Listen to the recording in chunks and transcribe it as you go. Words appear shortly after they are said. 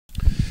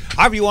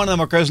Hi everyone, I'm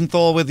Mark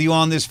Rosenthal with you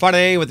on this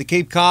Friday with the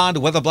Cape Cod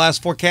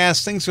Weatherblast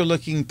forecast. Things are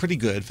looking pretty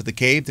good for the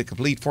Cape. The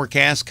complete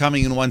forecast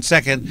coming in 1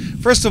 second.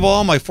 First of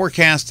all, my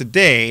forecast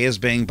today is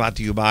being brought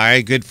to you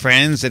by good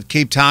friends at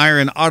Cape Tire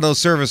and Auto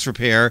Service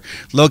Repair,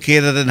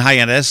 located in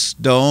Hyannis.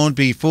 Don't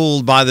be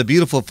fooled by the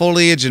beautiful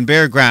foliage and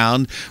bare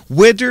ground.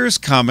 Winter's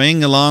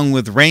coming along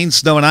with rain,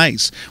 snow, and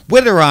ice.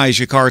 Winterize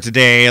your car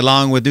today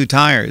along with new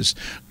tires.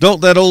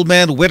 Don't let old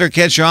man winter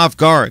catch you off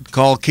guard.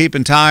 Call Cape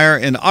and Tire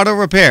and Auto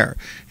Repair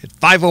at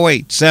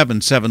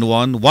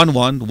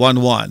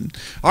 508-771-1111.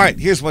 All right,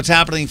 here's what's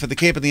happening for the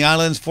Cape and the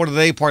Islands for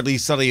today. Partly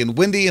sunny and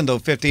windy in low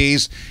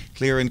 50s.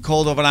 Clear and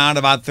cold overnight,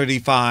 about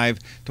 35.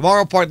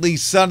 Tomorrow, partly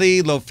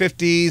sunny, low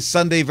 50s.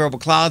 Sunday, variable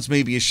clouds,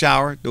 maybe a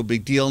shower. No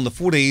big deal in the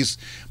 40s.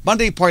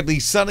 Monday, partly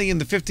sunny in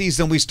the 50s.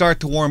 Then we start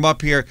to warm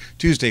up here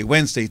Tuesday,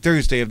 Wednesday,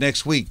 Thursday of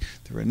next week.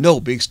 There are no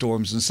big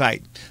storms in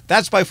sight.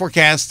 That's my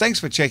forecast. Thanks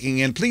for checking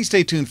in. Please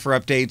stay tuned for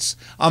updates.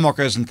 I'm Mark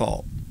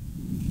Rosenthal.